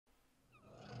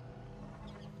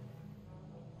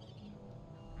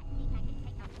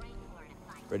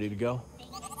Ready to go?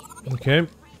 Okay.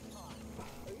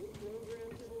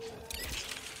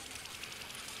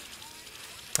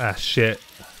 Ah, shit.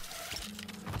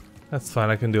 That's fine,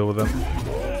 I can deal with them.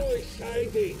 Oh,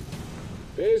 exciting!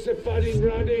 There's the fighting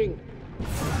running.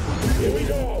 Here we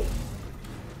go.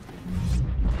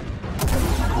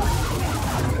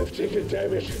 I've taken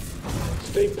damage.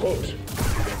 Stay put.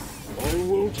 I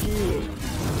won't yield.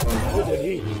 With the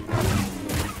heat.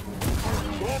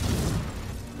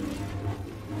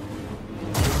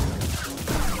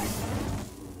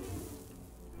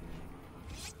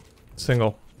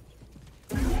 Single.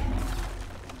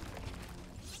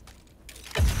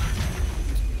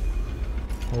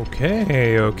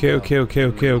 Okay.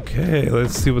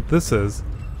 Let's see what this is.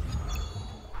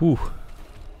 Whew.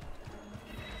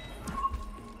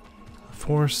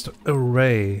 Forced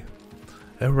array.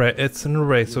 Array. It's an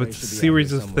array, so it's a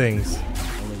series of things.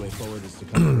 Only way forward is to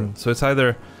come So it's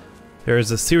either there is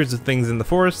a series of things in the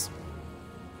forest,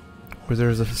 or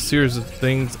there's a series of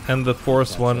things, and the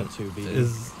forest one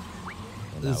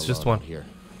is just one. here.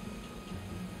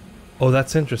 Oh,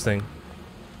 that's interesting.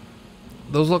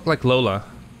 Those look like Lola.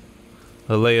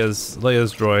 Leia's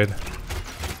droid.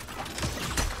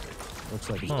 Looks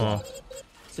like it's Oh. blocked.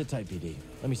 Sit tight, BD.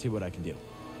 Let me see what I can do.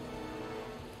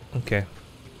 Okay.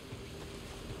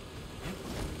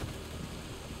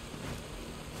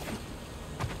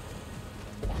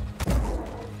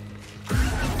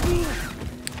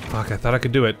 Fuck, I thought I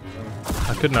could do it.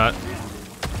 I could not.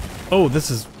 Oh,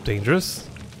 this is dangerous.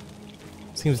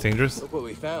 Seems dangerous. Look what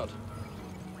we found.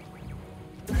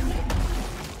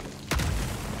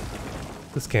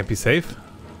 This can't be safe.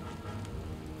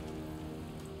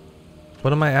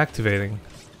 What am I activating?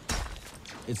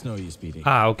 It's no use, BD.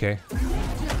 Ah, okay.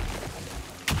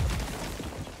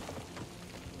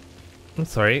 I'm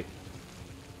sorry.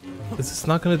 Is this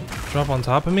not gonna drop on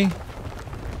top of me?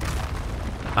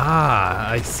 Ah,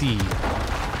 I see.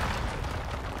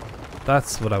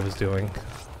 That's what I was doing.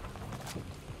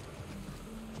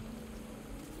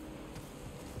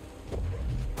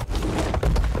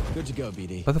 Good to go,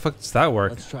 BD. How the fuck does that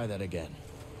work? Let's try that again.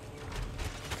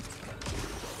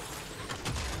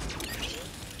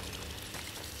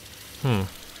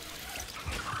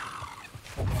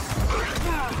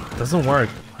 Doesn't work.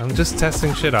 I'm just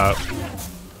testing shit out.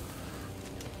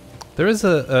 There is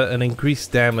an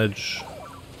increased damage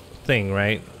thing,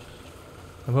 right?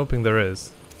 I'm hoping there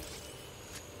is.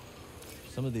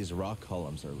 Some of these rock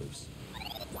columns are loose.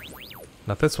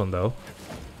 Not this one though.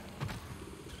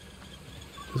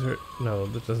 Is there? No,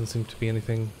 there doesn't seem to be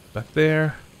anything back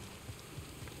there.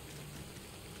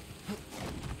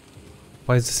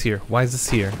 Why is this here? Why is this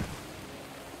here?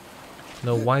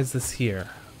 No, why is this here?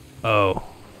 Oh,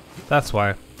 that's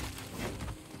why.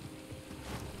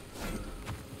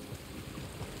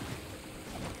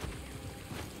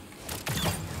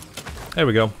 There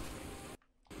we go.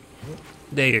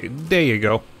 There you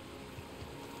go.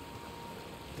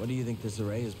 What do you think this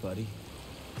array is, buddy?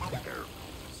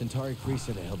 Centauri Kree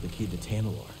said it held the key to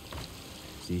Tanalorr.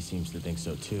 Z seems to think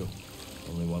so too.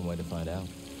 Only one way to find out.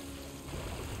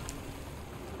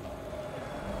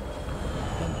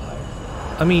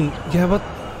 Empire. I mean, yeah, but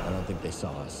I don't think they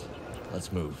saw us.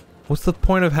 Let's move. what's the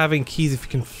point of having keys if you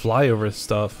can fly over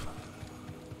stuff?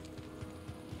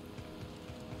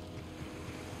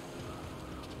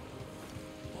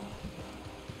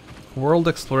 World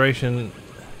exploration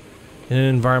in an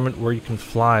environment where you can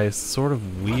fly is sort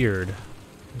of weird.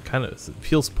 It kind of it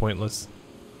feels pointless.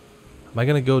 Am I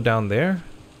gonna go down there?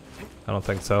 I don't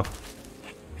think so.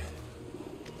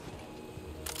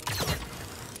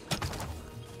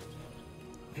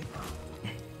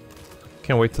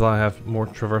 Can't wait till I have more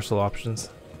traversal options.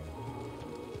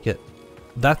 Yet,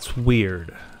 that's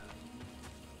weird.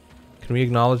 Can we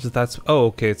acknowledge that that's... Oh,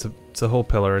 okay, it's a whole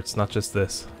pillar. It's not just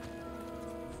this.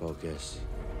 Focus.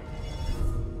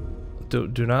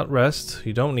 Do not rest.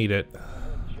 You don't need it.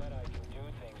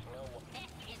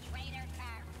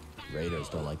 Raiders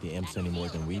don't like the imps any more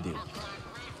than we do.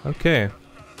 Okay.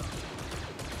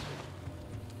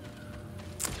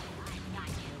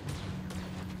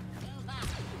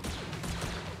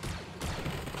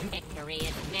 Victory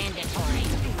is mandatory.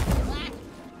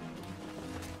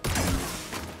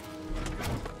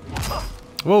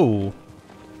 Whoa.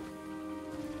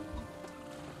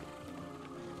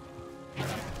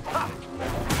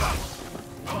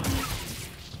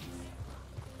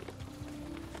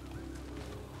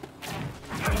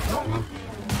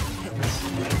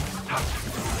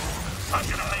 I'm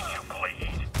gonna make you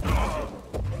bleed.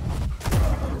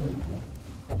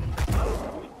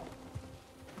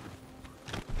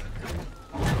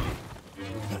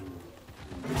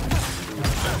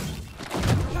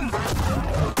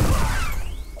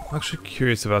 actually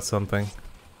curious about something.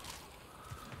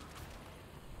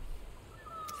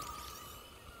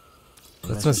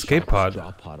 That's an escape pod.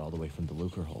 Drop pod all the way from the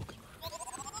Lucre Hulk.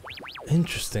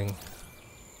 Interesting.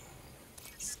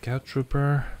 Scout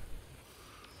trooper.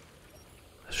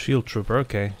 Shield trooper,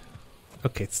 okay.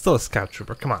 Okay, it's still a scout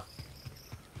trooper, come on.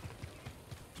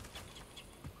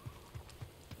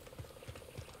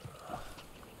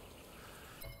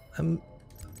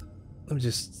 Let me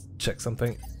just check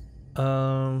something.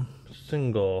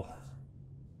 Single.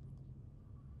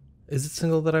 Is it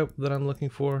single that I'm looking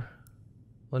for?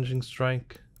 Lunging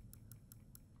strike.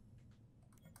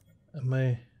 Am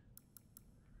I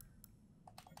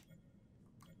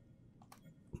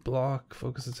block,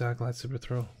 focus attack, lightsaber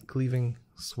throw, cleaving,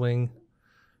 swing.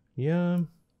 Yeah.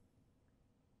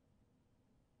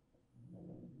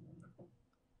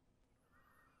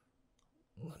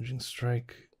 Lunging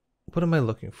strike. What am I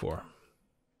looking for?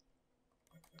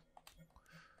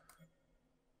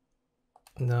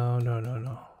 No.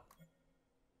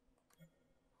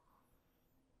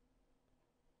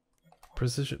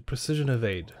 Precision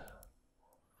evade.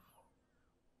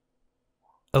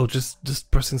 Oh, just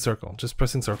pressing circle. Just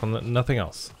pressing circle. Nothing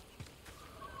else.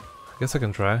 I guess I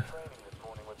can try.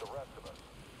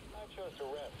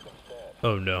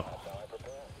 Oh no.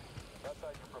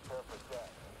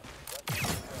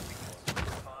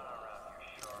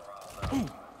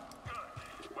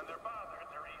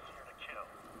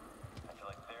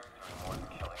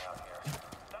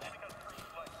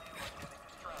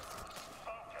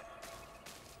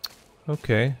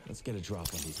 Okay. Let's get a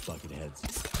drop on these bucket heads.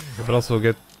 Yeah, but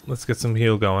also let's get some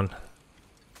heal going.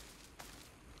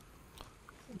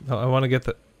 No, I want to get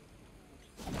the.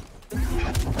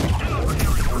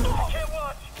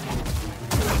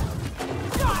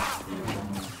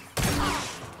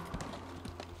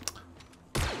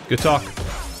 Good talk.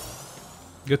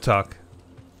 Good talk.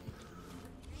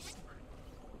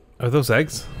 Are those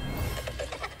eggs?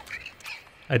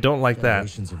 I don't like that.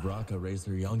 Generations of Raka raised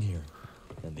their young here.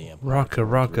 Then the Empire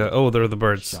Raka. Oh, they're the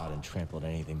birds. shot and trampled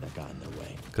anything that got in their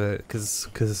way.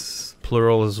 Cause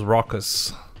plural is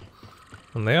raucous.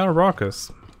 And they are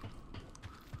raucous.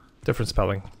 Different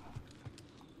spelling.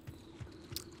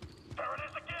 There it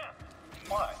is again.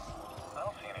 Why? I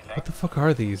don't see anything. What the fuck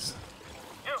are these?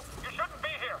 You shouldn't be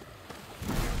here.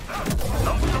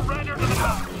 Don't surrender to the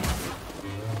top.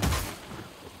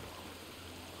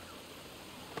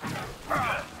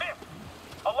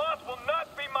 A loss will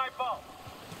not be my fault.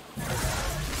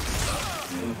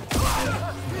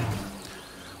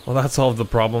 Well, that solved the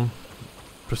problem.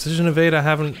 Precision evade I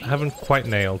haven't quite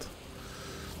nailed.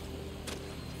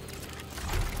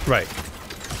 Right.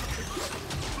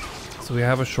 So we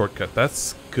have a shortcut.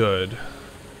 That's good.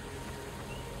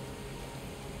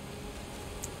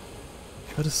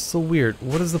 But it's so weird.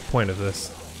 What is the point of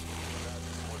this?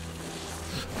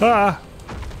 Ah!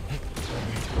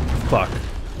 Fuck.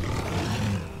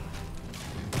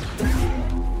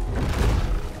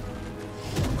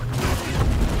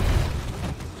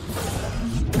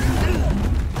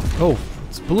 Oh,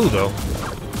 it's blue though.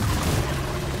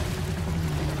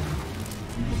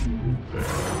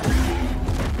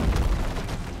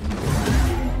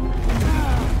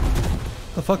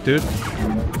 The fuck, dude?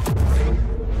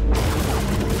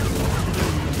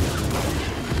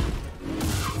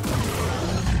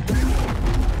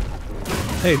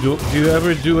 Hey, do you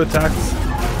ever do attacks?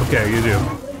 Okay, you do.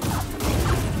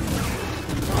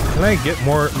 Can I get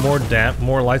more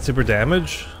lightsaber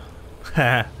damage?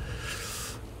 Ha.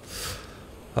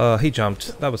 He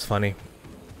jumped. That was funny.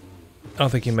 I don't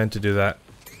think he meant to do that.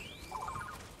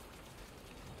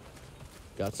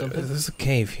 Got something? There's a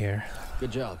cave here.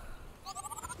 Good job.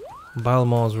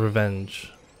 Balmor's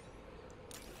revenge.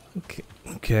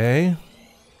 Okay.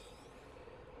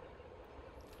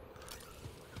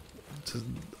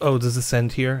 Oh, does this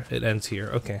end here? It ends here.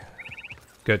 Okay.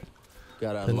 Good.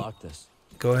 Gotta unlock this.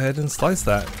 Go ahead and slice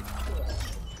that.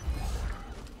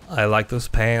 I like those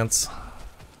pants.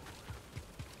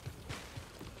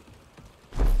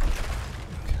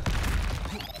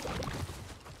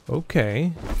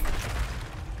 Okay.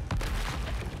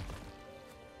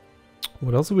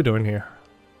 What else are we doing here?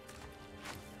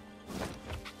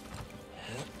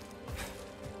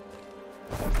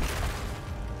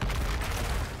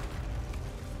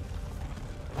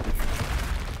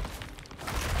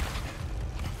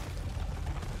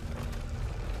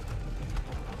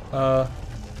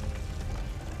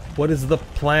 What is the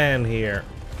plan here?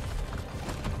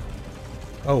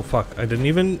 Oh fuck, I didn't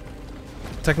even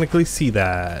technically see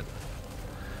that.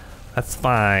 That's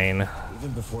fine. We've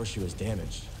Even before she was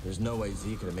damaged, there's no way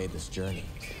Z could have made this journey.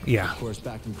 Yeah. Of course,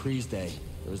 back in Kree's day,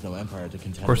 there was no Empire to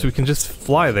contend Of course, we with. can just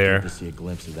fly there. To see a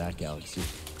glimpse of that galaxy.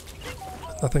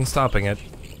 Nothing stopping it.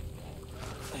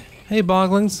 Hey,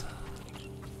 Boglings.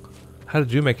 How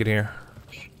did you make it here?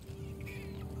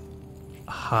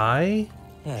 Hi?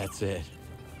 That's it.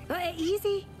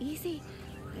 Easy, easy.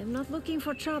 I'm not looking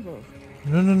for trouble.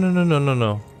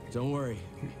 No. Don't worry.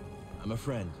 I'm a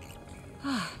friend.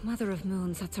 Mother of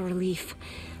Moons, that's a relief.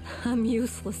 I'm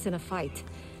useless in a fight.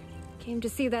 Came to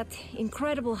see that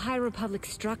incredible High Republic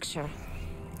structure.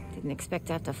 Didn't expect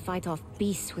to have to fight off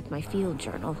beasts with my field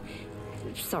journal.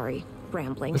 Sorry,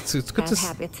 rambling. It's good Bad to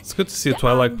habit. it's good to see a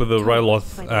Twilight with a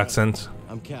Ryloth by the way. accent.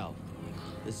 I'm Cal.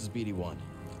 This is BD-1.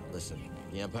 Listen,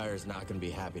 the Empire is not going to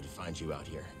be happy to find you out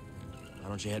here. Why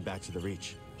don't you head back to the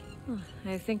Reach?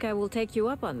 I think I will take you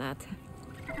up on that.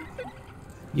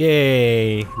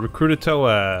 Yay! Recruited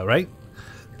Toa, right?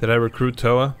 Did I recruit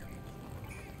Toa?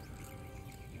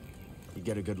 You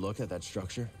get a good look at that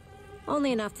structure?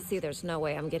 Only enough to see there's no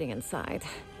way I'm getting inside.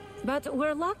 But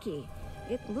we're lucky.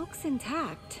 It looks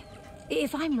intact.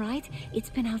 If I'm right, it's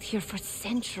been out here for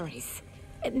centuries.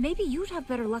 Maybe you'd have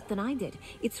better luck than I did.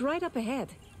 It's right up ahead.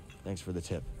 Thanks for the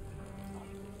tip.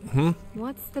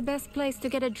 What's the best place to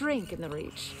get a drink in the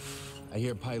Reach? I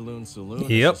hear Pyloon Saloon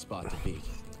Yep. is a spot to beat.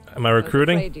 Am I I was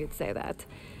recruiting? afraid you'd say that.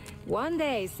 One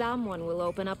day, someone will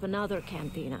open up another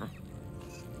cantina.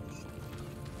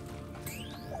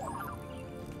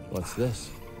 What's this?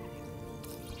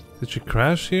 Did she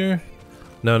crash here?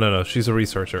 No. She's a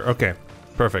researcher. Okay.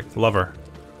 Perfect. Love her.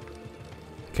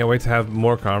 Can't wait to have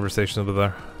more conversations with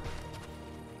her.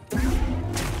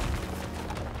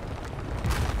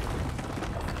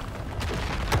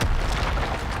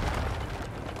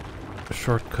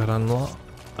 Shortcut unlocked.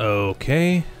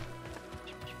 Okay.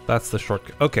 That's the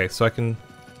shortcut. Okay, so I can...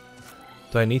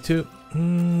 Do I need to?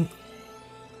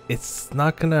 It's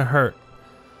not gonna hurt.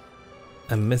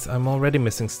 I'm already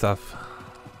missing stuff.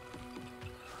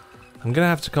 I'm gonna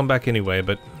have to come back anyway,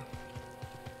 but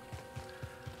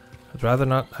I'd rather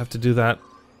not have to do that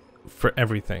for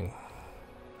everything.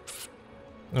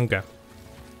 Okay.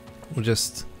 We'll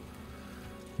just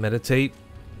meditate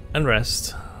and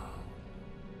rest.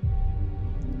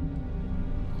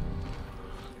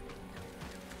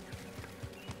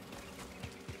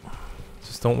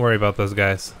 Just don't worry about those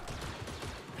guys.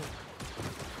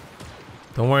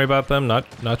 Don't worry about them, not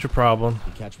your problem.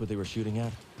 You catch what they were shooting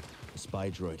at? A spy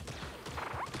droid.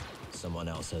 Someone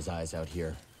else has eyes out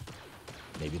here.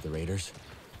 Maybe the Raiders?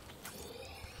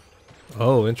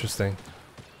 Oh, interesting.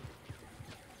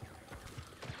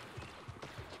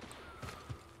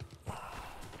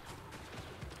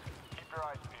 Keep your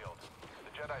eyes peeled.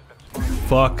 The Jedi's been spotted.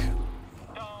 Fuck.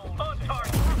 On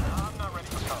target. I'm not ready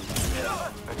for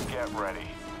combat. Then get ready.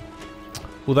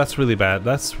 Well, that's really bad.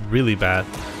 That's really bad.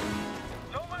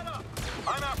 Don't let up.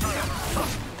 I'm after him.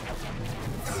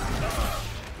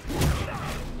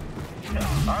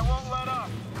 I won't let up.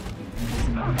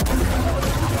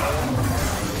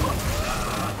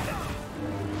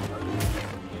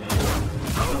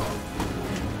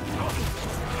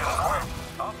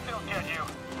 I'll still get you.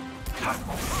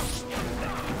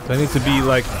 Do I need to be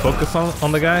like focused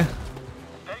on the guy?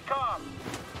 Stay calm.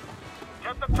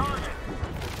 Get the target.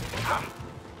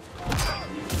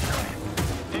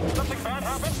 Did something bad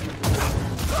happen?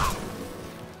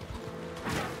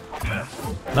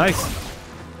 Nice.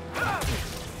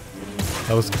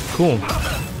 That was cool.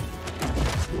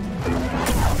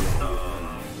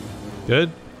 Good.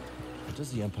 What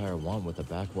does the Empire want with a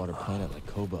backwater planet like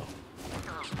Kobo?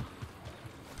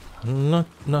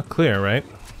 Not clear, right?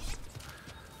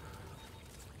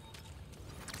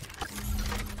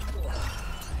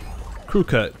 Crew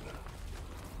cut.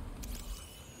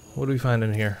 What do we find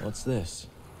in here? What's this?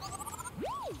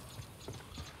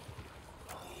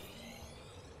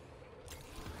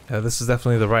 Yeah, this is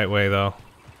definitely the right way, though.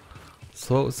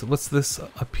 So what's this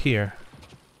up here?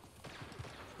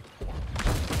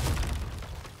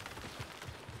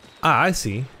 Ah, I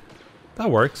see. That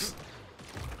works.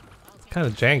 Kind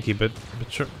of janky, but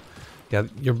sure. Yeah,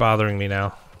 you're bothering me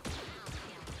now.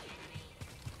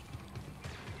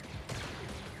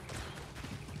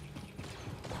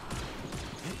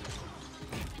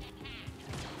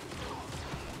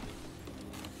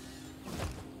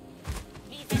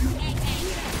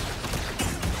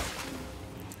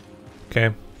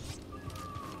 Okay.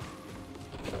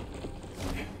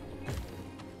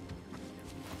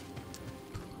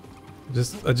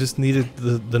 I just needed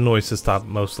the noise to stop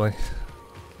mostly.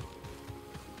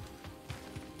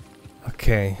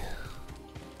 Okay.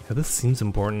 Yeah, this seems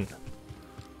important.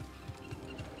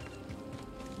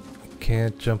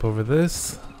 can't jump over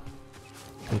this.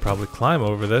 Can probably climb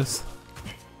over this.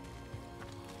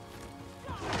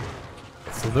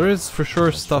 So there is for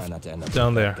sure stuff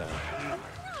down there.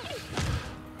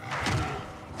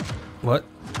 What?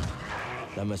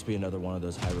 That must be another one of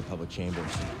those High Republic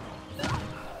chambers.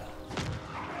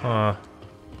 Huh.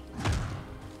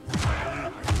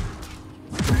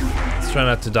 Let's try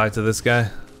not to die to this guy.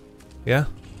 Yeah?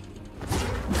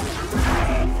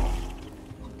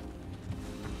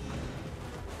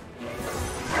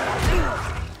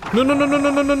 No, no, no, no, no,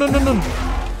 no, no, no, no, no.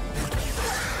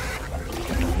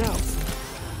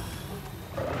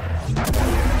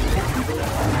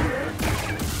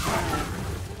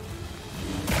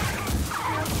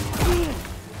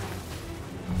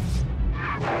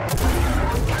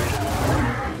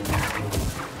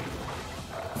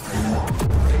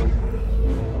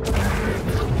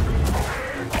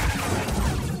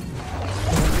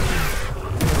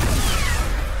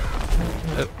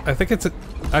 I think it's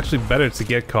actually better to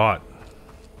get caught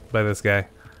by this guy.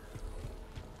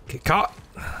 Get caught!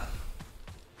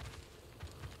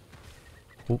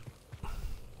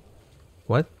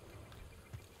 What?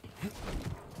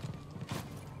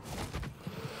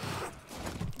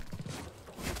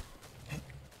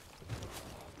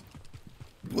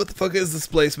 What the fuck is this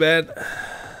place, man?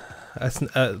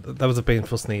 That was a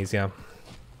painful sneeze, yeah.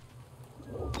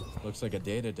 Looks like a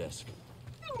data disk.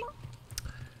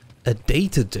 A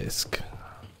data disk?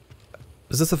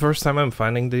 Is this the first time I'm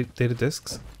finding data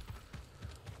disks?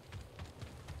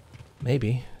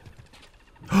 Maybe.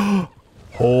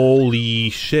 Holy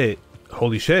shit.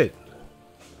 Holy shit.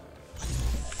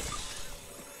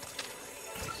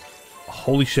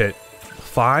 Holy shit.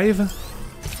 5?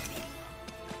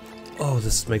 Oh,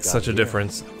 this makes such a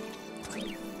difference.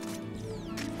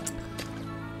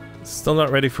 Still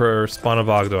not ready for Spawn of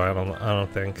Ogdo, I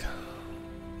don't think.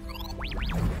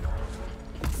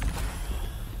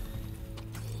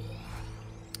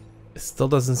 Still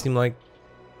doesn't seem like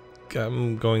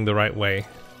I'm going the right way.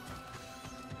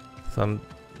 So I'm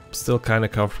still kind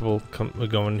of comfortable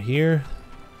going here.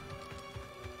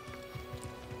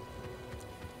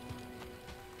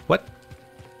 What?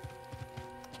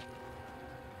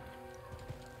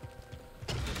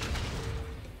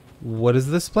 What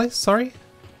is this place? Sorry?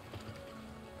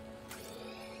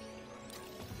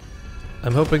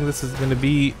 I'm hoping this is going to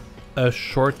be a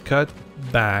shortcut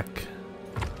back.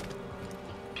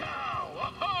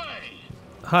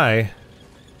 Hi.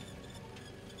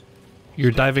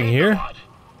 You're diving here?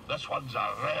 This one's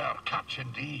a rare catch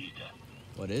indeed.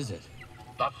 What is it?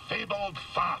 The fabled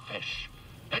farfish.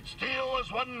 Its tail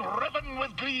is one riven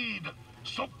with greed,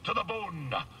 soaked to the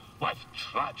bone with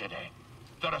tragedy.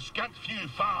 There are scant few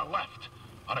far left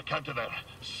on account of their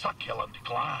succulent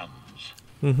glands.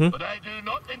 But I do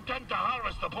not intend to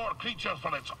harvest the poor creature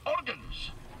for its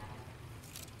organs.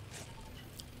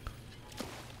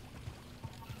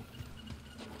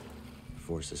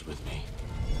 Force is with me.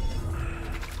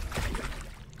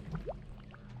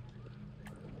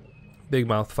 Big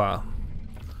mouth file.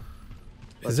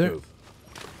 Let's Is there? move.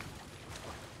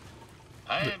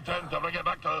 I intend to bring it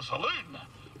back to the saloon,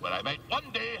 where I might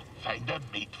one day find a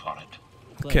mate for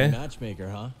it. Okay. Clever matchmaker,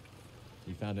 huh?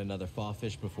 You found another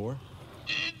fish before?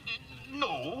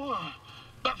 No,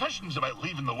 but fishing's about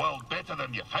leaving the world better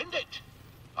than you found it.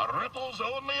 A ripple's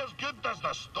only as good as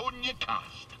the stone you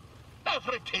cast. Now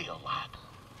for a tale, lad.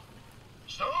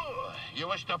 So, you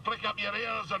wish to prick up your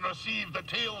ears and receive the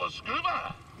tale of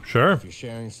Scuba? Sure. If you're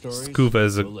sharing stories, Scuba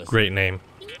is a we'll listen. great name.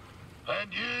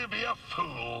 Then you be a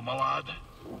fool, my lad.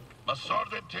 My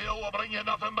sordid tale will bring you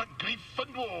nothing but grief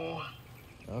and woe.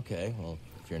 Okay, well,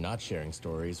 if you're not sharing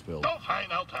stories, we'll... Oh, fine,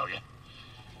 I'll tell you.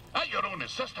 At your own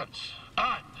assistance,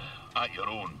 and at your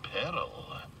own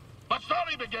peril. My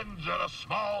story begins in a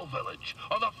small village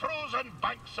on the frozen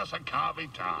banks of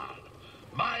Sakavi Tar,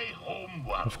 my home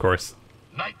world. Of course.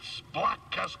 Nights black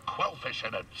as quillfish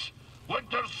in it.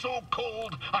 Winters so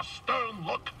cold, a stern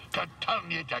look could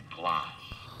turn you to glass.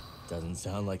 Doesn't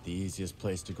sound like the easiest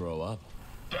place to grow up.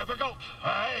 Difficult,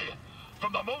 aye.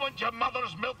 From the moment your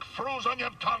mother's milk froze on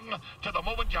your tongue to the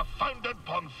moment you foundered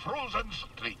upon frozen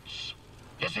streets.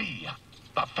 You see,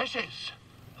 the fishes,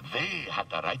 they had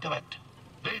the right of it.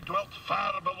 They dwelt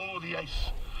far below the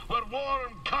ice, where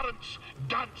warm currents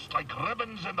danced like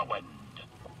ribbons in the wind.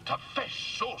 To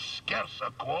fish so scarce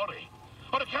a quarry,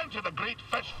 on account of the great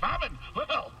fish famine,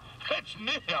 well, it's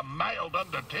near a mild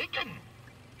undertaking.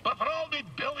 But for all me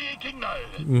belly-aching now,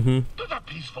 there's a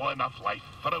peaceful enough life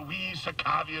for a wee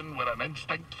Sakavian with an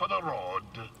instinct for the rod.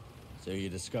 So you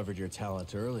discovered your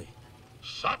talent early.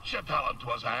 Such a talent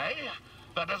was I,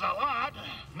 that as a lad,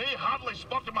 nae hardly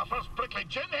spotted my first prickly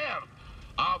chin hair,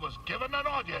 I was given an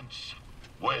audience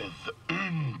with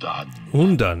Undun.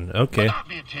 Undun, okay. But that'll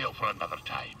be a tale for another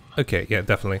time. Okay, yeah,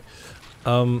 definitely.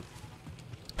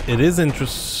 It is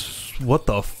what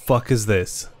the fuck is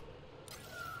this?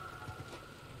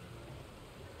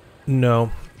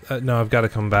 No. No, I've got to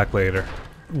come back later.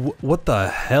 What the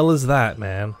hell is that,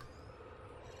 man?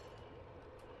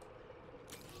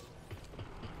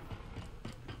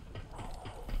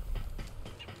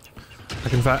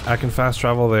 I can fast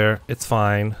travel there. It's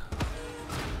fine.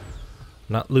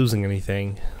 Not losing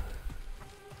anything.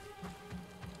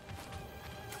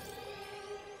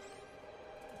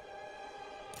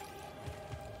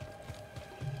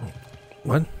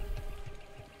 What?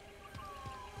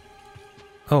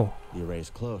 Oh. The array's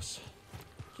close.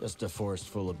 Just a forest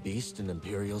full of beasts and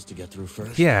Imperials to get through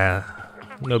first. Yeah.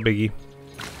 No biggie.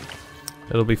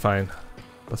 It'll be fine.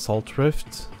 Basalt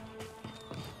Rift.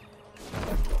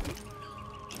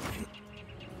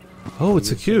 Oh,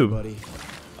 it's a cube. Buddy,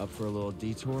 up for a little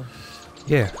detour?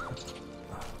 Yeah.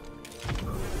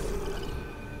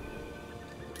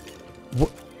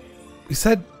 What? You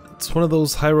said it's one of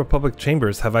those High Republic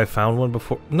chambers. Have I found one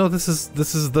before? No, this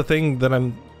is the thing that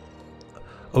I'm.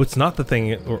 Oh, it's not the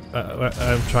thing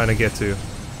I'm trying to get to.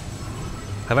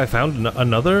 Have I found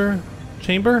another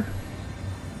chamber?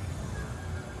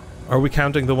 Are we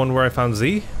counting the one where I found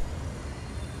Z?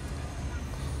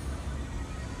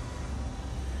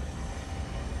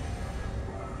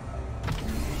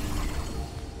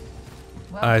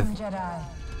 Welcome, Jedi.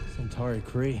 Centauri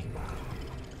Kree.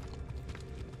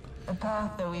 The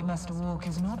path that we must walk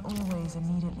is not always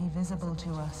immediately visible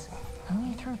to us.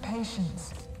 Only through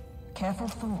patience, careful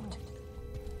thought,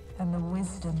 and the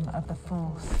wisdom of the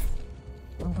Force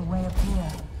will the way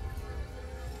appear.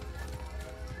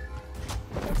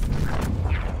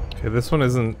 Okay, this one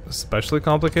isn't especially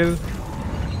complicated.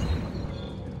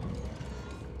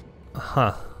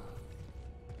 Huh.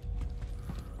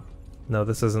 No,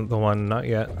 this isn't the one, not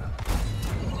yet.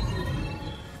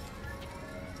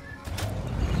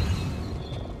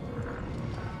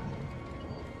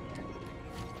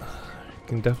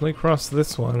 Can definitely cross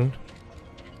this one.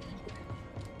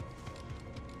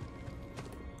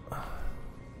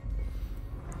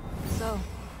 So,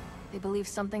 they believe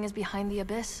something is behind the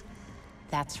abyss?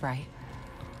 That's right.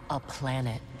 A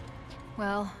planet.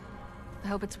 Well, I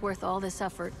hope it's worth all this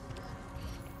effort.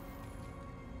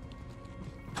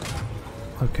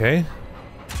 Okay.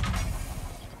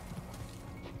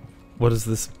 What is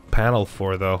this panel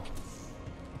for, though?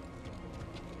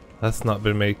 That's not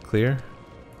been made clear.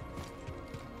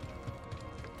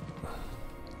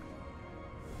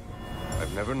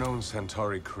 I've never known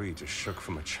Centauri Kree to shook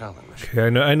from a challenge.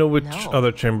 Okay, I know which No,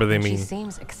 other chamber they and mean. She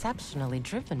seems exceptionally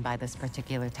driven by this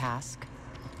particular task.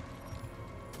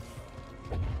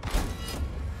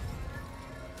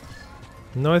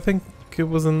 No, I think it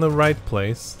was in the right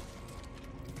place.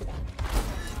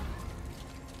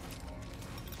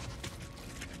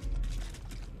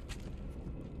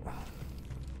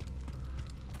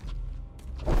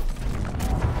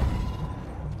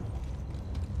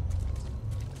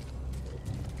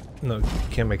 No, you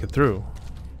can't make it through.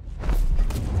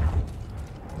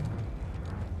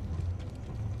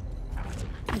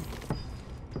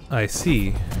 I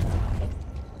see.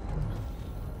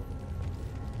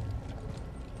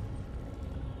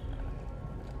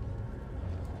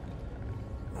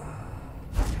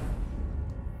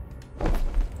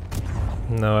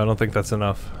 No, I don't think that's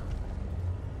enough.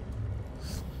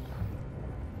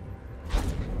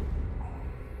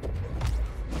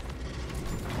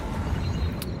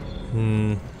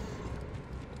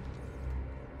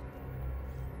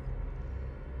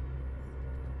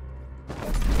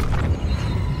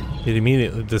 It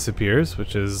immediately disappears,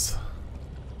 which is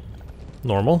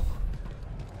normal.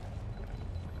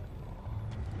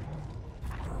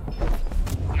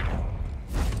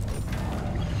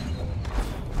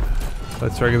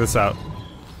 Let's figure this out.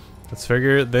 Let's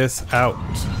figure this out.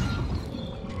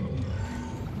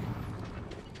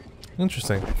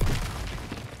 Interesting.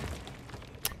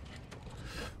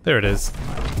 There it is.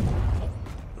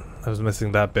 I was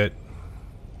missing that bit.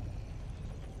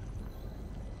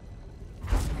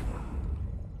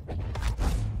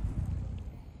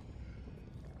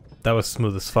 That was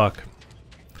smooth as fuck.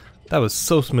 That was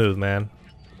so smooth, man.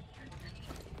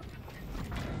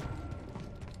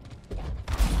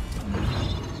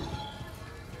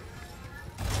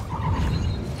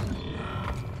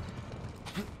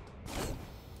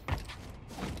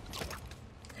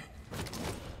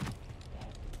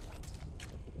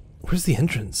 Where's the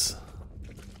entrance?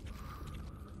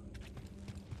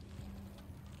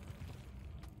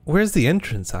 Where's the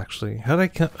entrance, actually? How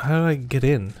did I get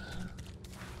in?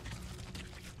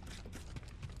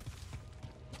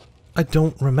 I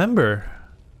don't remember.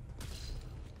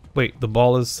 Wait, the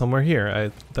ball is somewhere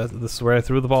here. This is where I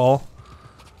threw the ball.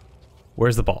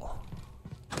 Where's the ball?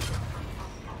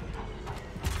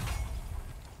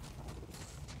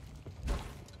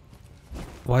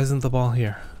 Why isn't the ball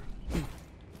here?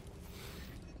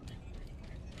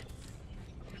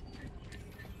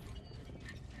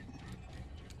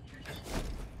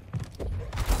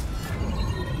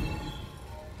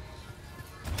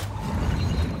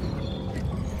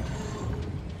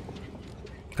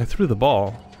 I threw the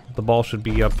ball. The ball should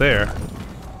be up there.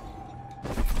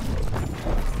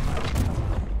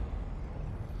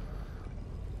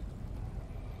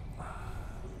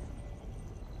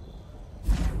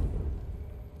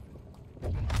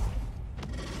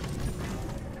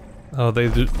 Oh, they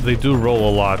do roll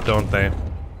a lot, don't they?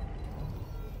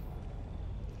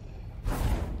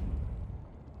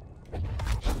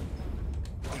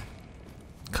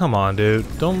 Come on, dude.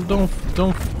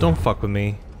 Don't fuck with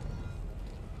me.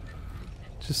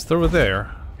 Just throw it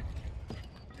there.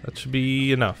 That should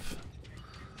be enough.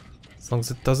 As long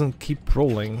as it doesn't keep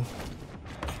rolling.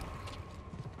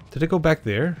 Did it go back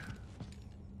there?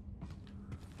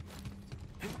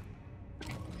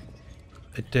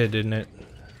 It did, didn't it?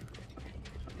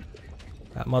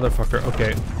 That motherfucker.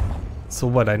 Okay. So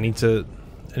what? It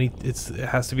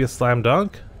has to be a slam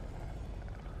dunk?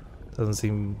 Doesn't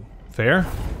seem fair.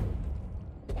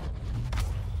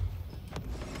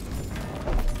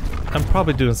 I'm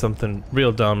probably doing something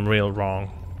real dumb, real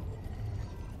wrong.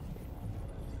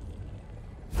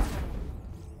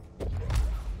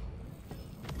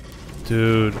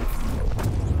 Dude.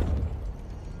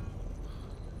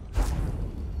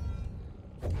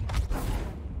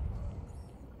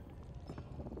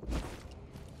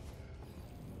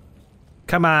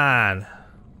 Come on.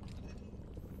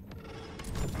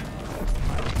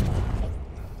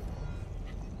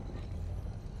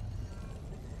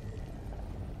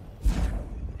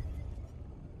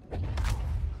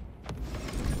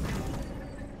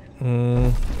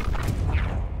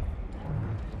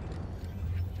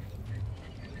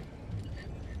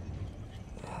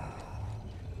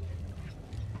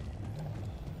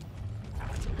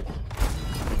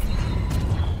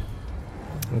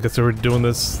 I guess we're doing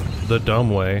this the dumb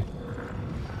way.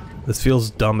 This feels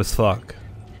dumb as fuck.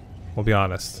 We'll be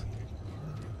honest.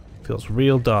 Feels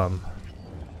real dumb.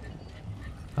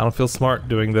 I don't feel smart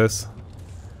doing this.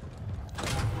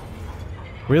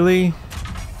 Really?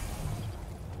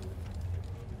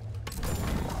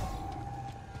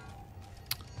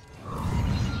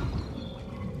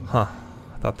 Huh.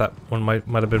 I thought that one might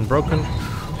have been broken.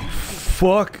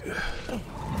 Fuck.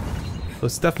 So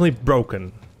it's definitely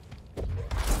broken.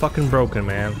 It's fucking broken,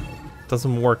 man. It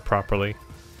doesn't work properly.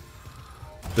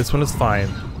 This one is fine.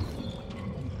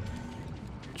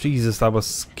 Jesus, that was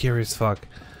scary as fuck.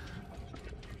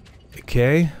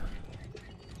 Okay.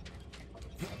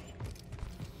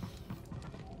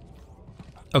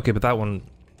 Okay, but that one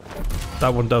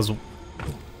does.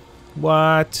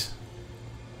 What?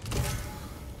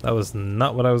 That was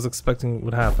not what I was expecting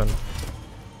would happen.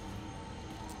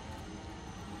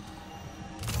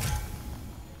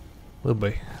 Oh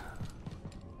boy.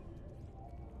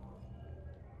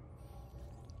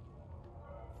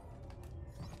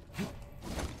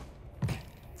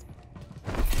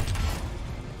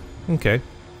 Okay.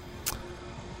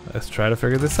 Let's try to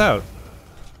figure this out.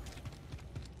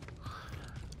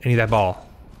 I need that ball.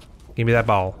 Give me that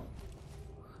ball.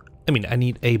 I mean, I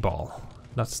need a ball.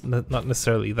 Not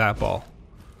necessarily that ball.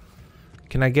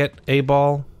 Can I get a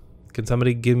ball? Can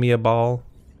somebody give me a ball?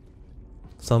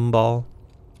 Some ball?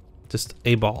 Just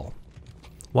a ball.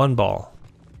 One ball.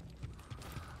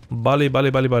 Bali, bali,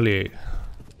 bali, bali.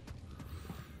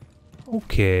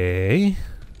 Okay.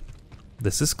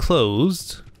 This is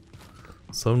closed.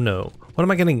 So no. What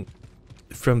am I getting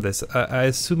from this? I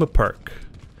assume a perk.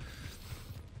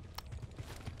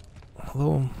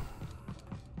 Although,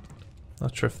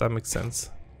 not sure if that makes sense.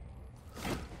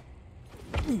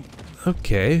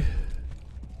 Okay.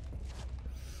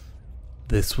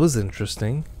 This was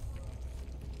interesting.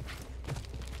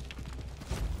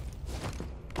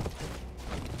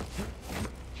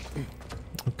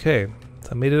 Okay, so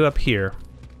I made it up here.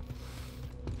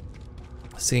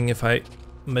 Seeing if I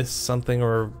missed something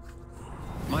or...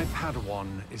 My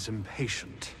Padawan is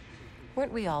impatient.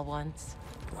 Weren't we all once?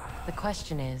 The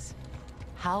question is,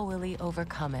 how will he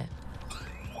overcome it?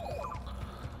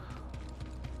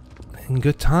 In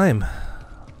good time.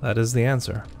 That is the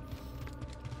answer.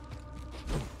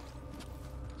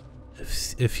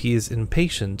 If he is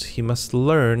impatient, he must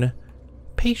learn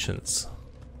patience.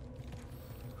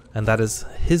 And that is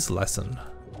his lesson.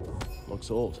 Looks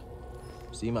old.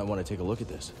 so you might want to take a look at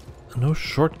this. No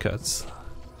shortcuts.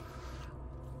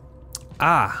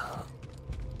 Ah!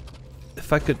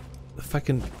 If I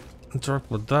can interact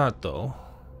with that though.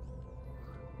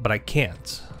 But I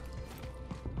can't.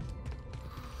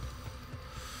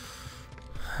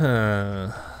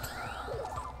 Huh.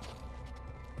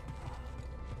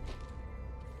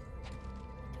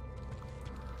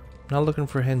 Not looking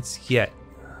for hints yet.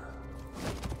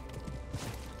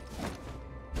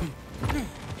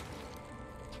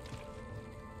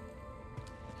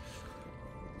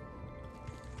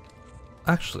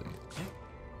 Actually,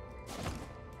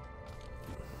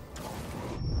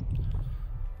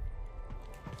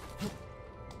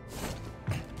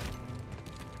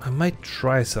 I might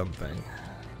try something.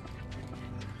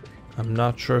 I'm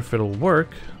not sure if it'll work,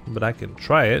 but I can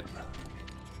try it.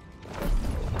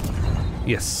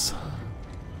 Yes.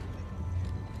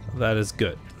 That is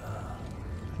good.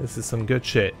 This is some good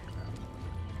shit.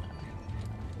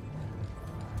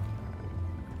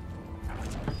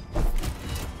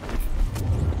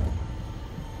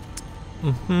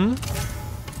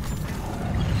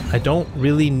 I don't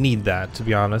really need that, to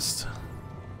be honest.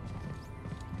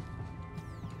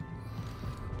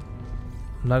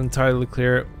 I'm not entirely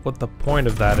clear what the point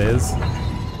of that is.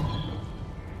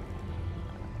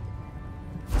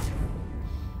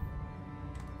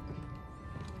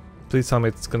 Please tell me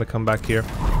it's gonna come back here.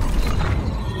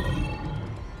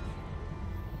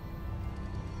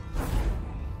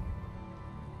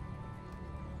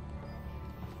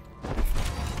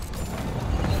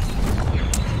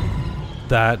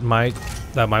 That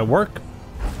might work.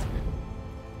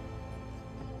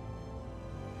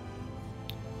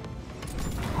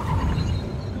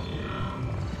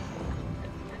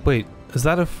 Wait, is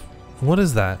that what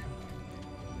is that?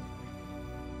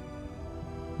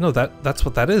 No, that's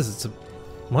what that is. It's a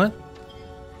what?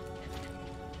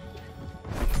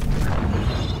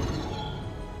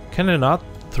 Can I not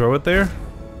throw it there?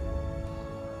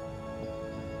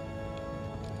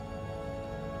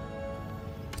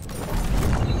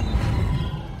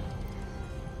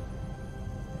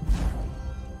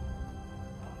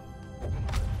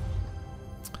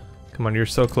 Come on, you're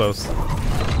so close.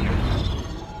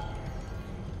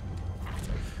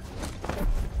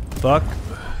 Fuck.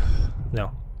 No.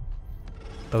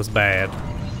 That was bad.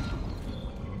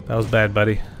 That was bad,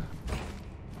 buddy.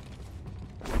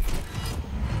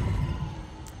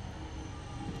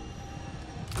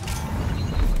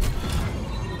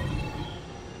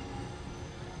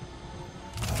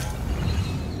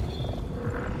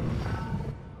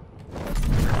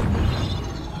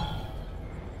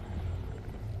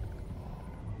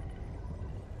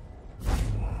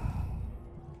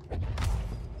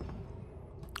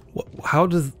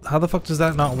 How the fuck does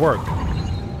that not work?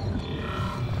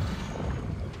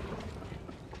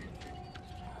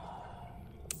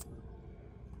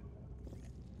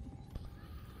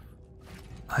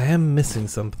 I am missing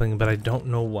something, but I don't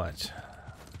know what.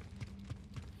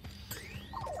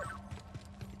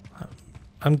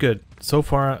 I'm good. So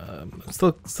far,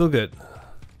 still good.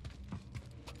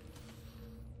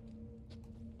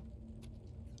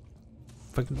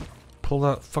 If I can pull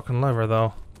that fucking lever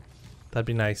though, that'd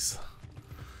be nice.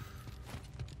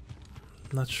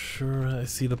 Not sure I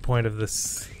see the point of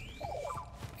this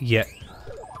yet.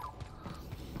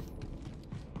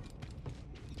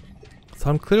 So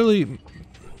I'm clearly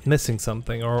missing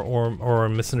something or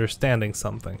misunderstanding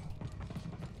something.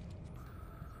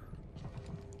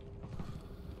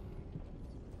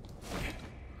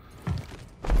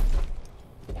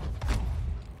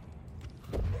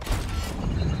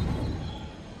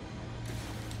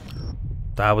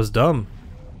 That was dumb.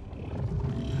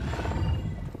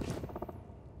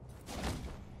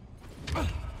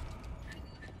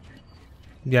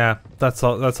 Yeah, that's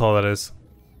all that is.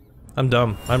 I'm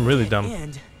dumb. I'm really dumb.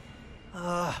 And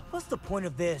what's the point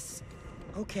of this?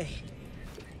 Okay.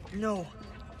 No.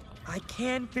 I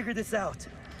can figure this out.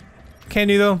 Can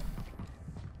you though?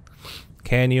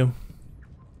 Can you?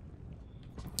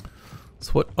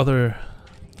 So what other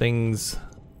things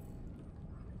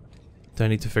do I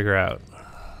need to figure out?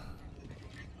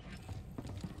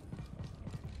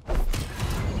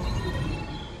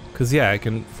 Because yeah, I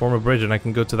can form a bridge and I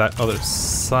can go to that other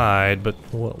side, but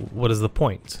what is the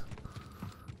point?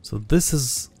 So this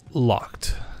is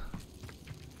locked.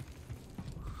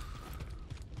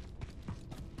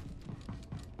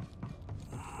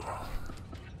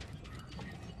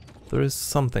 There is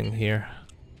something here.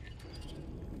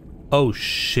 Oh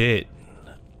shit.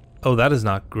 Oh, that is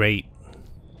not great.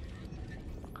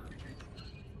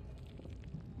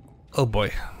 Oh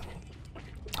boy.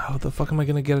 How the fuck am I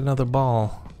gonna get another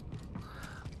ball?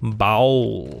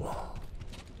 Bowl.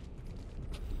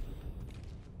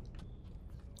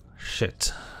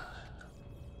 Shit.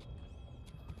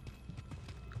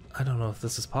 I don't know if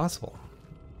this is possible.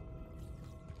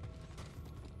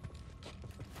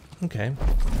 Okay.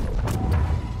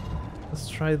 Let's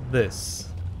try this.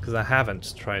 Because I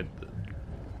haven't tried...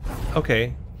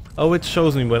 Okay. Oh, it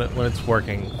shows me when it's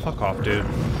working. Fuck off, dude.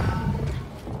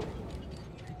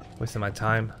 Wasting my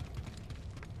time.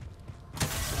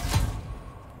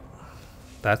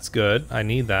 That's good. I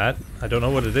need that. I don't know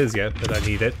what it is yet, but I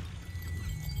need it.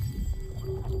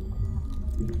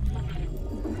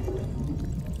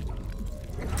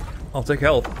 I'll take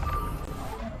health.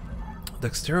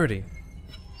 Dexterity.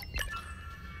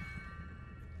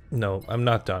 No, I'm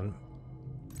not done.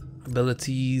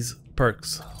 Abilities,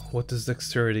 perks. What does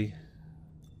dexterity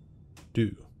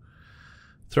do?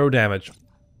 Throw damage.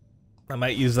 I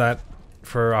might use that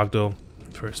for Ogdo,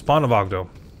 for Spawn of Ogdo.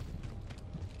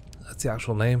 That's the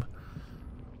actual name.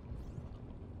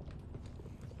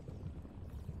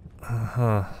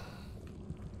 Uh-huh.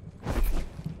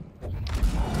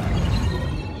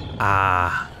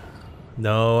 Ah.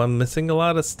 No, I'm missing a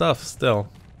lot of stuff still.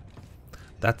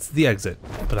 That's the exit,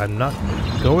 but I'm not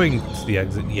going to the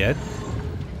exit yet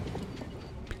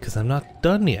because I'm not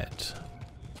done yet.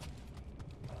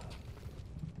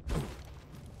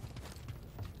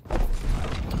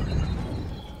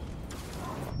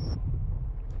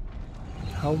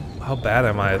 How bad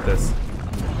am I at this?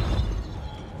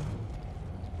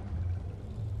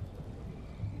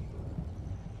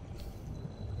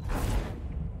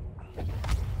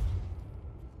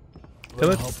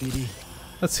 Okay,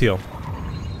 let's heal.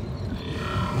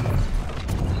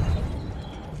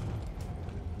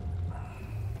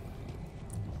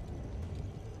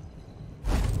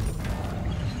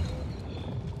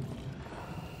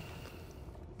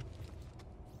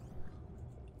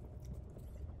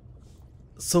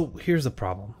 So here's the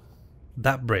problem.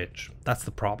 That bridge, that's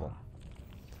the problem.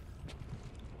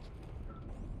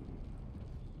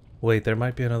 Wait, there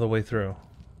might be another way through.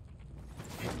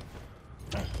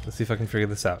 Let's see if I can figure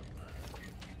this out.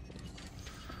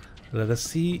 Let us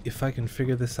see if I can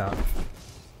figure this out.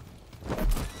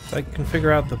 If I can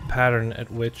figure out the pattern at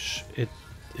which it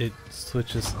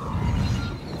switches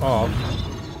off.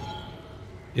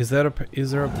 Is there a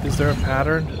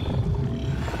pattern?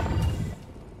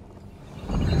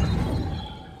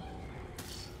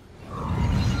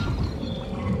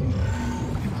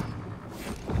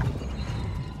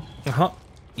 Uh-huh.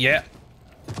 Yeah.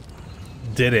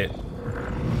 Did it.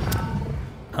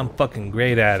 I'm fucking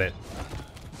great at it.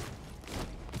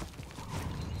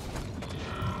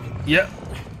 Yep.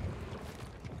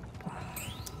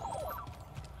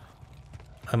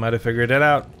 I might have figured it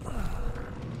out.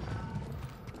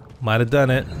 Might have done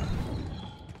it.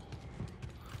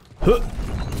 Huh.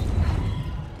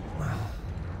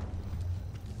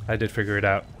 I did figure it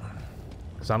out.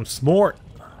 'Cause I'm smart.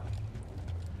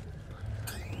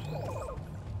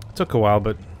 Took a while,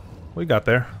 but we got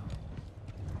there.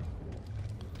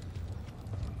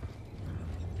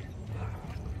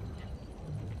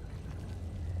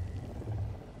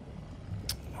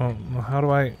 How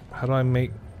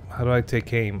do I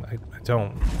take aim? I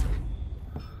don't.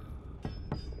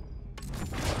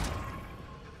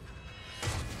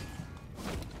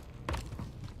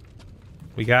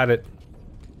 We got it.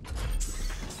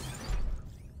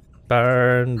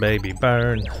 Burn, baby,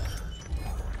 burn.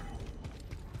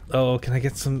 Oh, can I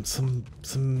get some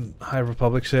High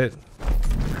Republic shit?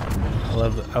 I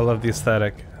love the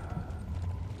aesthetic.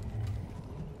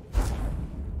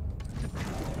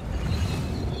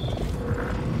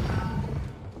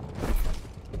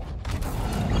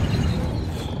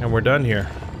 And we're done here.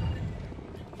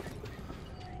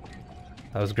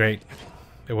 That was great.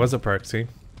 It was a perk, see?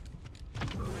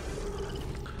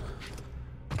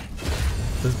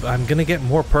 I'm gonna get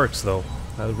more perks though.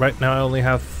 Right now I only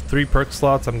have 3 perk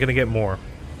slots. I'm gonna get more.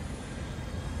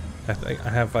 I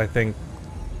think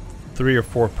 3 or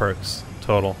 4 perks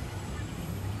total.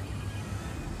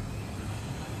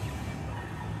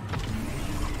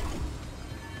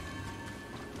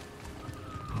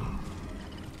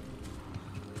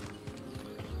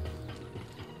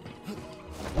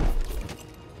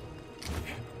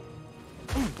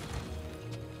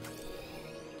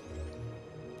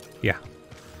 Yeah.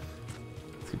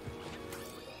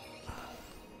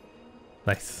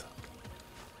 Nice.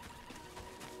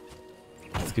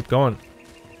 Let's keep going.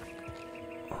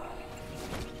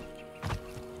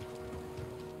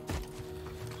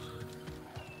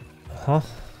 Huh?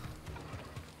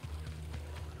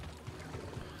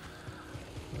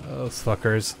 Those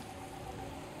fuckers.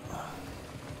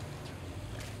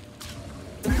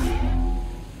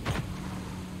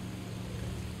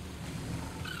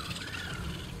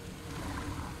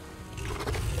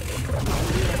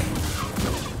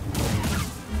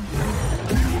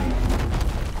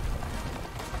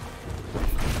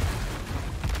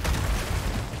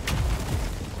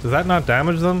 Does that not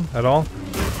damage them at all?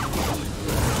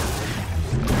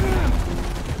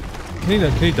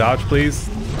 Can you dodge, please?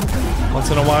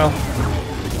 Once in a while?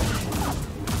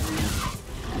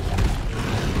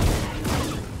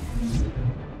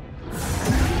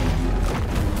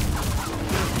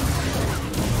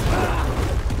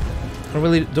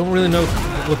 I don't really know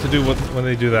what to do when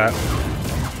they do that.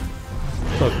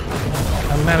 Look,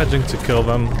 I'm managing to kill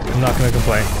them. I'm not gonna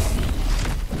complain.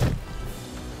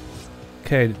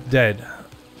 Okay, dead.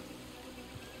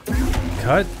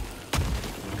 Cut?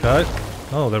 Cut?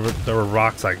 Oh, there were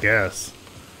rocks, I guess.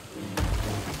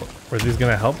 Were these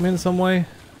gonna help me in some way?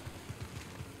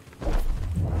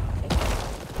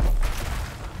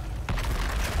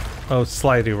 Oh,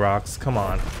 slidey rocks, come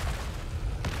on.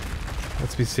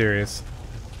 Let's be serious.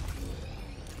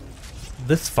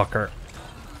 This fucker.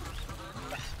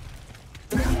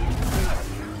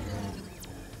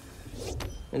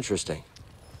 Interesting.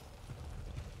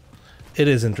 It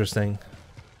is interesting.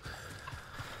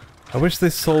 I wish they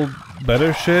sold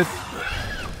better shit.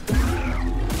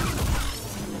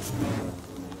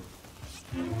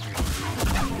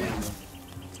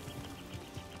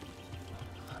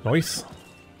 Nice.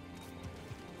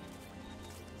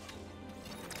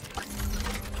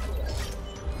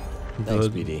 Thanks,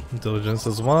 BD. Diligence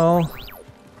as well.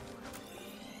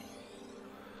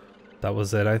 That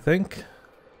was it, I think.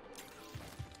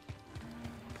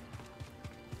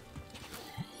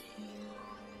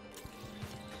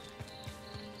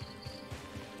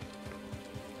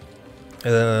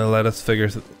 Let us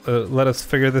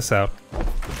figure this out.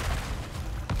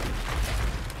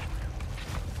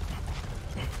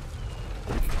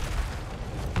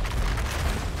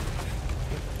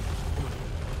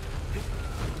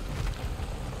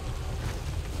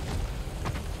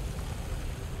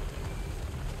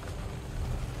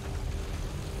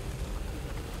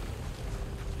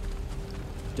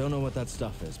 Don't know what that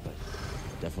stuff is, but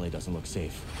definitely doesn't look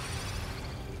safe.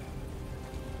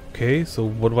 Okay, so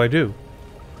what do I do?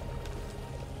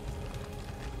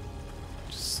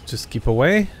 Just keep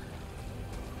away?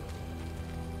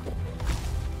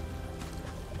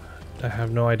 I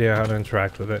have no idea how to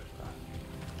interact with it.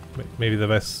 Maybe the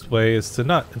best way is to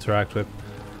not interact with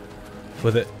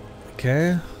it.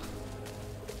 Okay.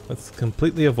 Let's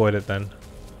completely avoid it then.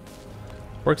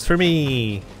 Works for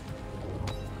me.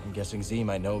 I'm guessing Z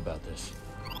might know about this.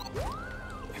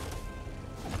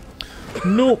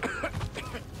 Nope.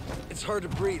 It's hard to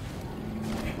breathe.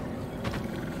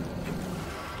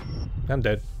 I'm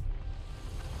dead.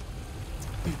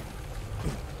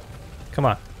 Come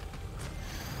on.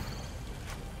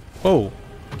 Whoa.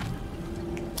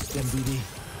 MBD.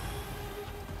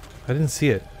 I didn't see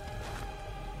it.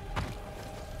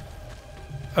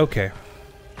 Okay.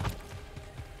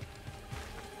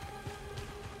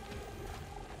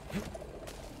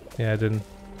 Yeah, I didn't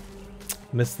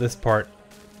miss this part.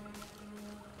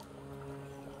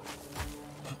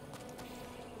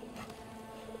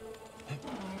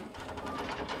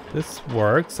 This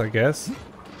works, I guess.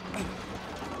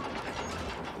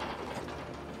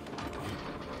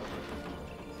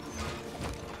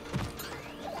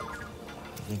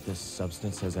 Think this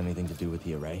substance has anything to do with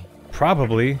the array?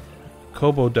 Probably.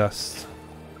 Kobo dust.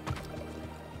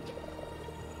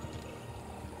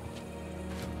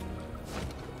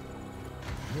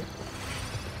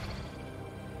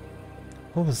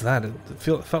 What was that? It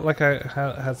felt like I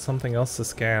had something else to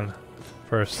scan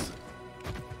first.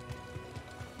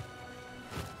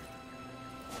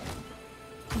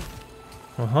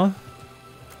 Uh-huh.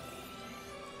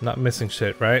 Not missing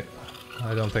shit, right?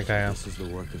 I don't think I am. This is the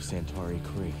work of Centauri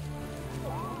Kree.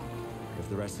 If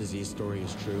the rest of Z's story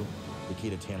is true, the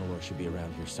key to Tanalorr should be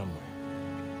around here somewhere.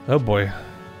 Oh boy.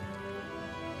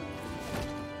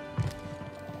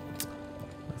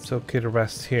 It's okay to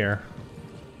rest here.